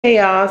Hey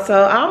y'all,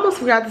 so I almost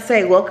forgot to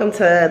say welcome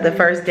to the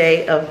first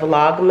day of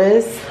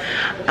Vlogmas.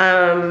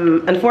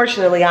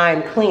 Unfortunately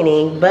I'm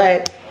cleaning,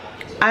 but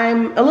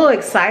I'm a little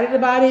excited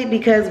about it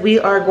because we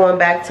are going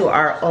back to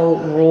our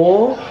old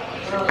rule.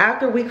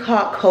 After we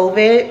caught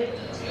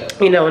COVID,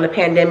 you know, when the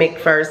pandemic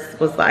first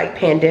was like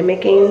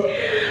pandemicking,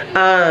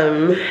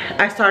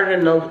 I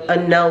started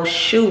a no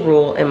shoe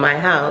rule in my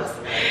house.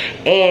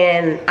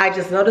 And I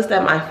just noticed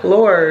that my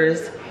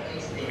floors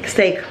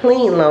stay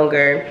clean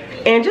longer.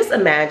 And just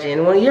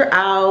imagine when you're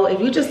out,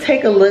 if you just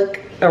take a look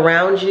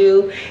around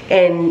you,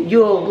 and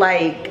you'll,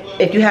 like,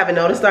 if you haven't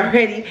noticed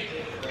already,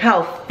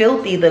 how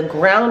filthy the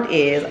ground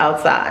is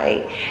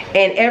outside,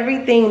 and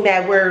everything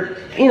that we're,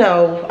 you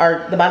know,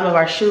 the bottom of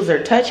our shoes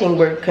are touching,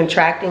 we're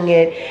contracting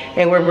it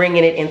and we're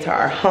bringing it into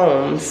our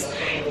homes,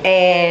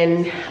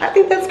 and I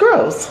think that's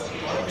gross.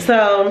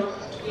 So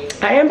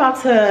I am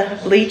about to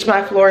bleach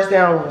my floors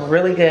down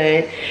really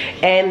good,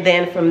 and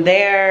then from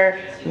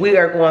there we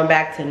are going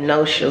back to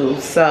no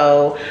shoes.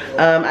 So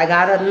I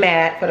got a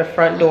mat for the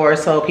front door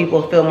so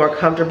people feel more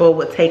comfortable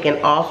with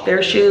taking off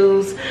their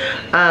shoes.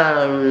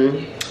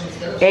 And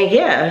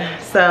yeah,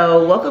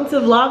 so welcome to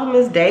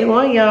Vlogmas day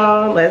 1,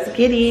 y'all. Let's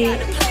get it.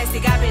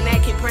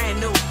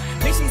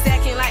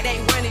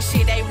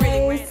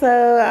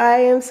 So I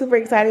am super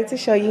excited to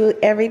show you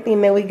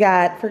everything that we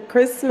got for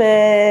Christmas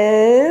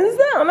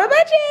on my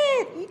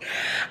budget.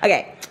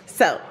 Okay,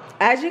 so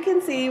as you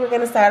can see, we're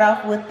gonna start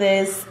off with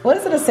this, what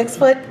is it, a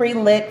 6-foot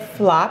pre-lit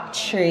flock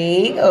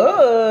tree.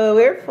 Oh,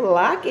 we're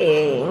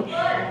flocking.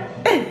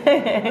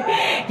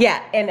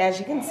 Yeah, and as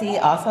you can see,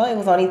 also it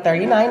was only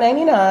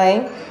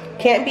 $39.99.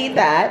 Can't beat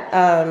that.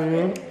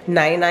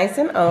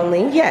 99¢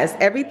 only. Yes,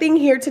 everything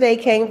here today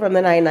came from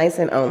the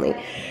 99¢ only.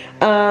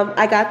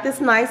 I got this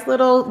nice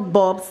little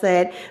bulb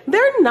set.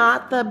 They're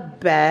not the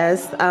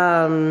best.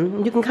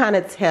 You can kind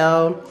of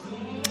tell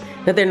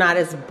that they're not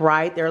as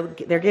bright.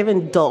 They're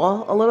giving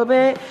dull a little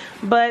bit.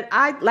 But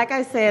like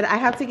I said, I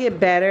have to get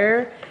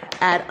better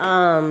at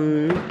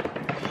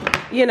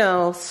you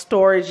know,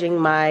 storaging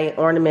my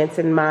ornaments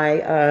and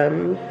my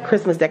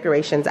Christmas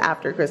decorations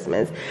after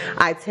Christmas.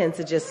 I tend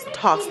to just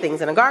toss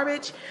things in the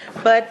garbage.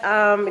 But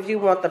if you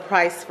want the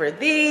price for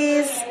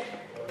these,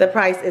 the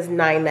price is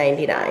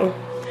 $9.99.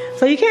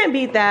 So you can't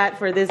beat that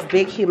for this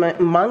big,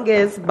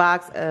 humongous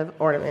box of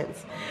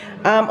ornaments.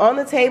 On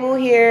the table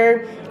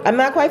here, I'm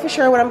not quite for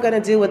sure what I'm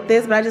gonna do with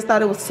this, but I just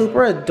thought it was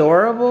super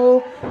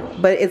adorable.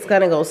 But it's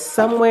gonna go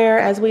somewhere,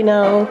 as we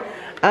know.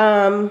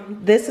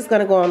 This is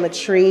gonna go on the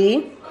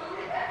tree.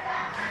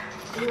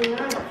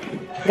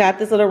 Got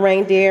this little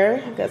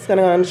reindeer that's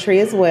gonna go on the tree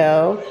as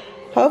well.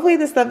 Hopefully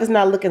this stuff is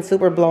not looking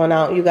super blown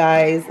out, you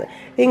guys. I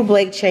think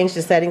Blake changed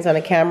the settings on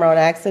the camera on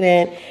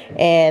accident,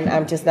 and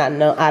I'm just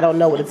I don't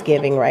know what it's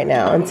giving right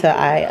now until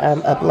I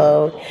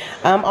upload.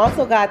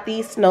 Also got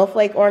these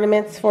snowflake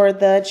ornaments for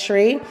the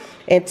tree,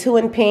 and 2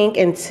 in pink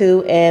and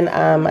 2 in,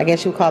 I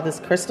guess you would call this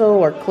crystal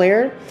or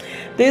clear.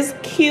 This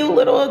cute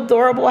little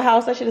adorable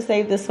house, I should have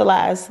saved this for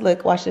last.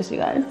 Look, watch this, you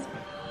guys.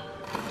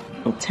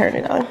 I'll turn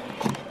it on.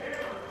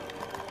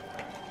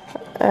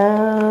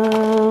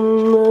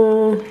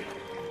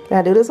 Can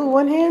I do this with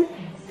one hand?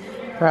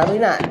 Probably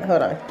not.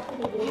 Hold on.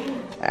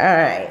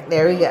 Alright,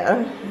 there we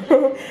go.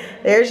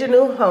 There's your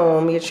new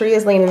home. Your tree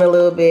is leaning a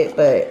little bit,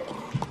 but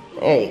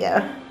there you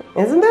go.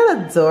 Isn't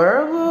that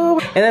adorable?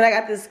 And then I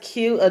got this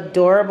cute,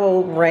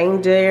 adorable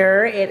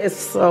reindeer. It is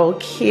so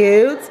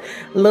cute.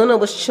 Luna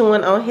was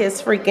chewing on his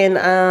freaking,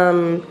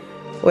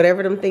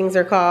 whatever them things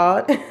are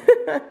called.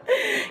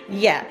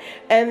 Yeah.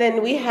 And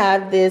then we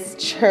have this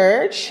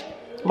church.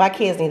 My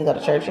kids need to go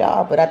to church,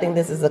 y'all, but I think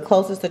this is the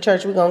closest to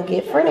church we're gonna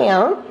get for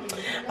now.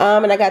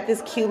 And I got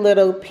this cute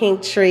little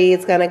pink tree.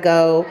 It's gonna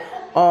go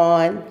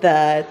on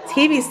the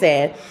TV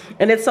stand.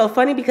 And it's so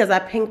funny because I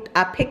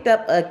picked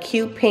up a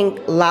cute pink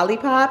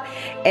lollipop,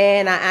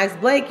 and I asked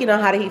Blake, you know,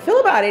 how did he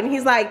feel about it? And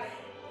he's like,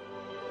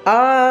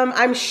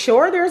 I'm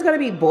sure there's gonna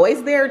be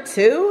boys there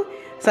too.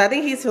 So I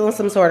think he's feeling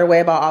some sort of way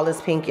about all this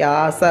pink,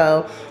 y'all.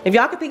 So if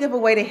y'all could think of a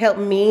way to help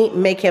me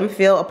make him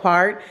feel a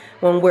part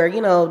when we're,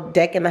 you know,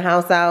 decking the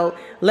house out,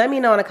 let me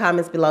know in the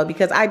comments below,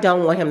 because I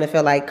don't want him to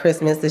feel like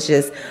Christmas is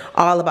just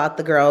all about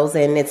the girls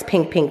and it's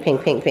pink, pink,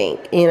 pink, pink, pink,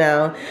 you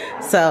know.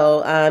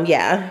 So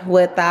yeah,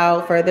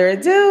 without further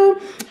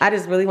ado, I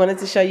just really wanted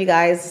to show you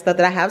guys stuff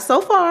that I have so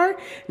far.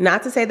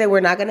 Not to say that we're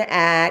not gonna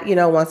add, you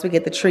know, once we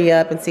get the tree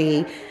up and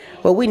see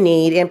what we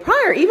need. And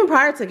even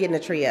prior to getting the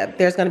tree up,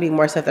 there's gonna be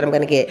more stuff that I'm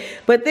gonna get.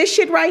 But this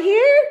shit right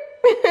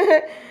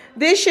here,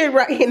 this shit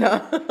right, you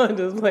know, I'm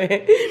just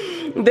playing.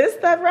 This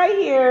stuff right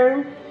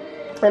here,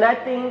 and I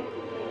think,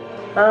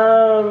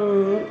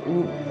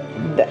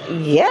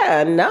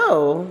 yeah,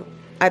 no,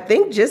 I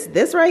think just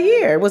this right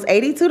here was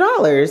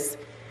 $82.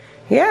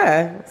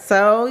 Yeah,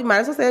 so you might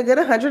as well say a good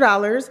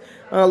 $100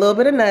 on a little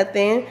bit of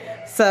nothing.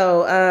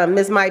 So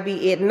this might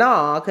be it and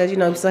all, because, you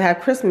know, we still have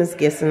Christmas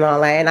gifts and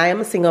all that, and I am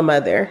a single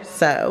mother,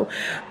 so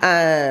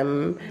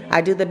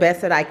I do the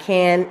best that I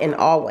can and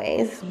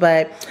always.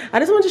 But I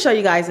just wanted to show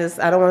you guys this.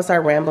 I don't want to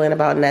start rambling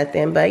about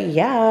nothing, but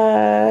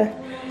yeah.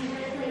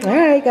 All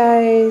right,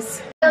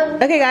 guys.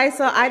 Okay guys,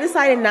 so I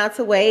decided not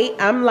to wait.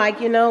 I'm like,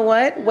 you know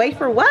what? Wait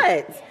for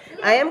what?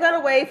 I am gonna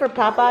wait for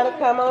Papa to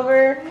come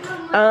over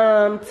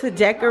to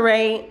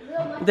decorate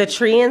the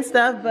tree and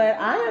stuff, but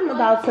I am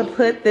about to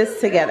put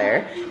this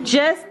together.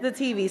 Just the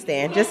TV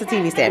stand, just the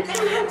TV stand.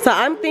 So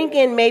I'm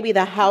thinking maybe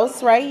the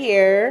house right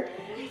here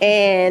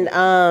and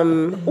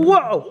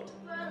whoa!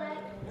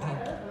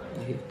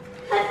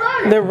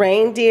 The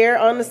reindeer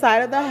on the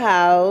side of the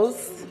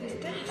house.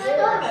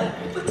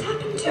 What's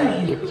happened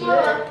to you?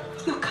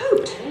 Your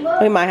coat.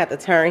 We might have to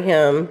turn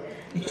him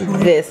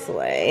this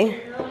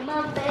way. I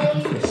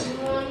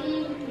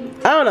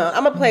don't know.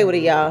 I'm gonna play with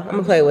it, y'all. I'm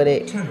gonna play with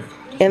it.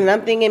 And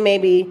I'm thinking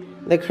maybe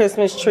the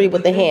Christmas tree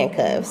with the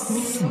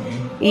handcuffs.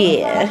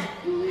 Yeah.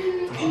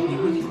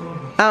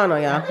 I don't know,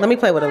 y'all. Let me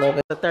play with it a little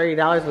bit. The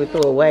 $30 we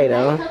threw away,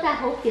 though.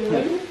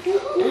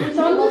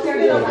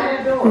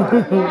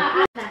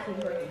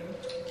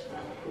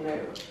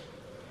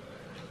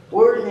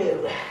 Word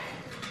new.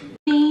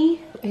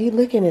 He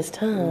licking his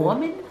tongue.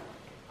 Woman?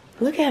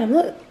 Look at him,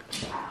 look.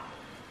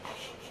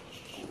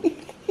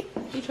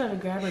 He trying to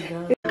grab her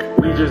gun.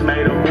 We just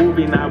made a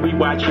movie, now we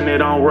watching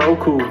it on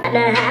Roku.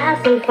 Better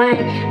have some fun.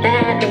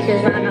 Bad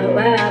bitches run the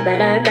world.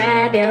 Better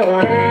grab your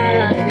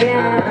girls,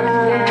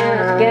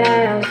 girls,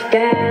 girls,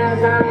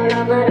 girls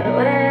all over the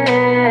world.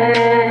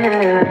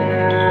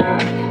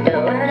 The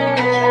world,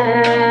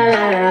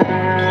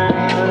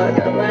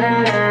 the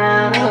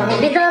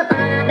world. These are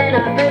fun, and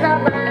our friends are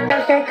fun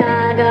from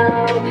Chicago.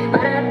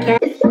 What up, cat?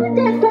 It's so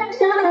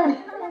deflection.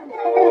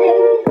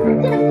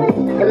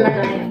 Get my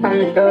life from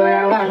the door I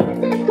want.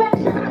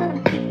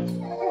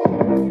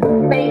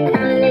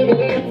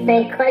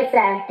 Stay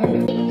closer.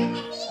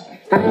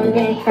 I'm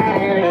getting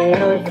tired of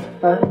you.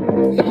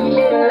 She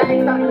little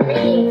like on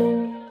me.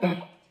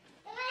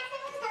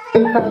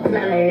 And folks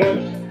love you.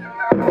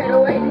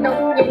 So wait,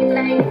 don't get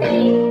like me.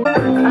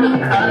 I'm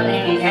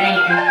calling you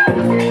Hanky.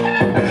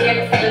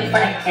 Just say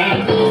fuck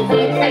Hanky.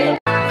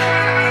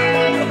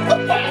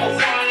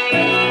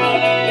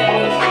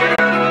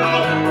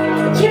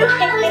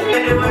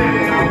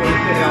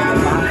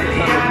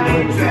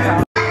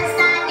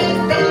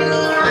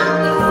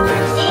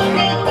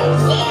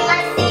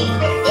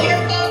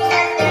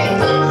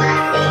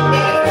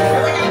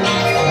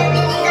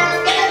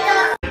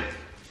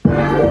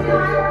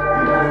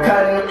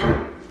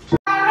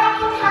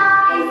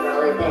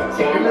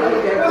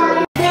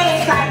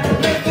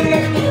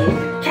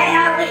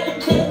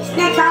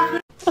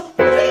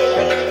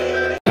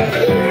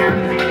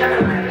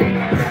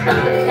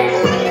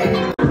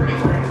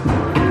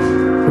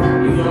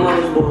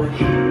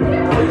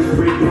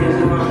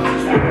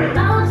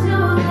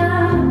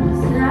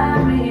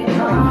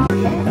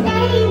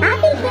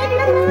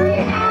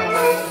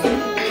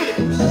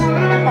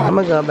 I'm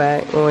gonna go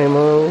back when we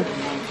move.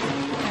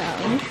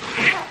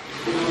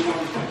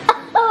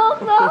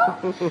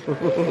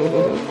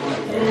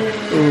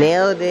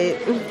 Nailed it.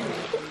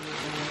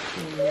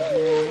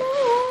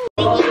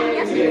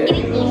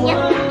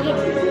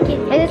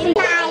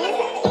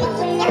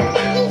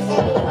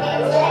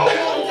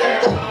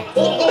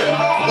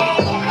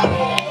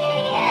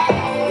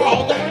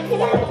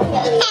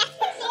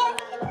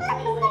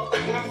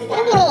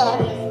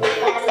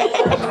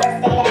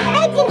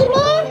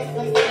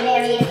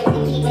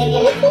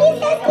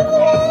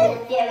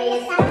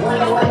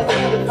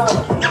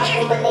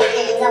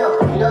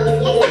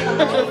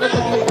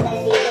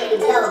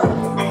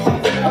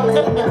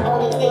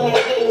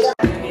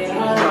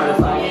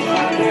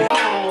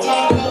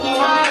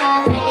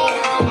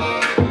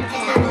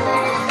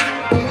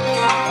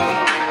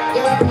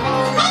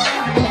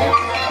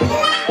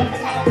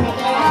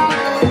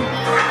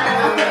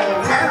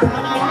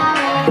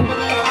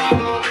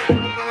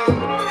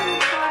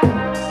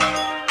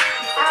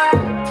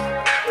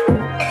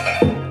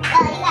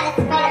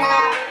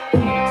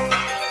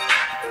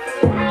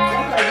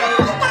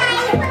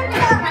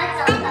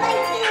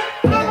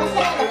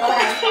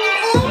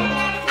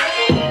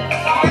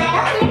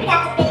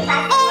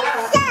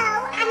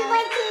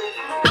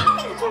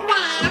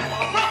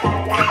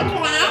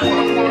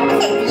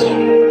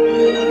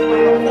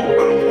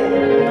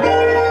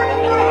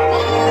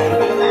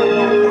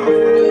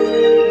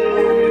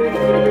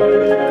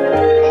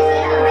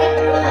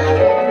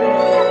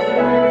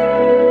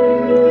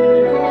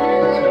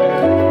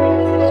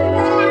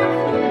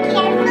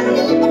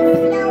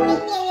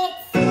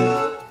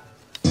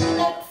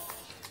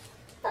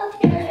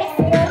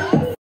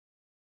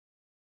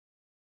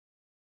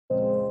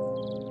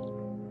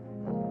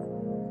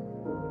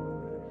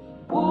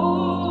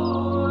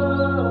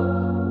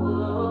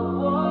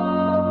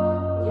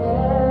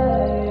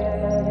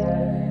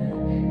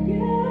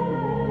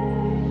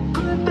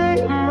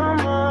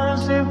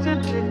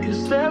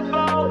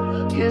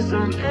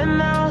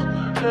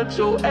 Let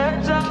your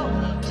edge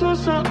out to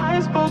some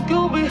iceberg,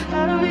 you'll be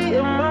heavy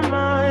in my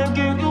mind.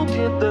 Can you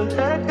get the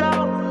heck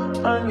out?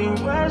 I need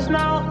rest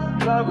now,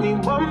 got me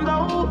bummed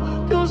out.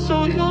 You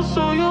so baby,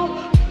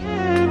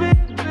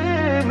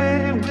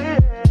 baby, baby.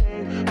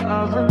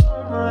 I've been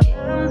on my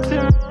empty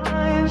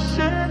mind,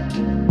 shit.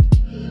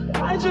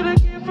 I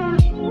should've came from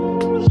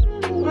losing.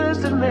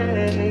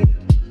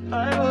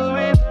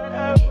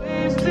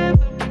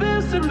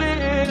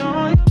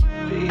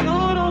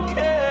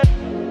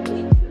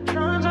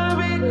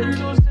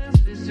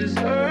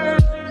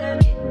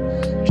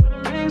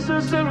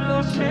 just every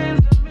little change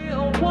left me a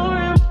war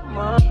in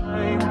my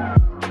mind.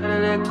 Gotta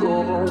let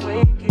go of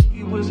when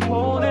he was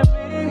holding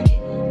me.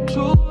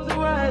 Choose the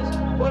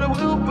rise, what it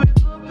will be.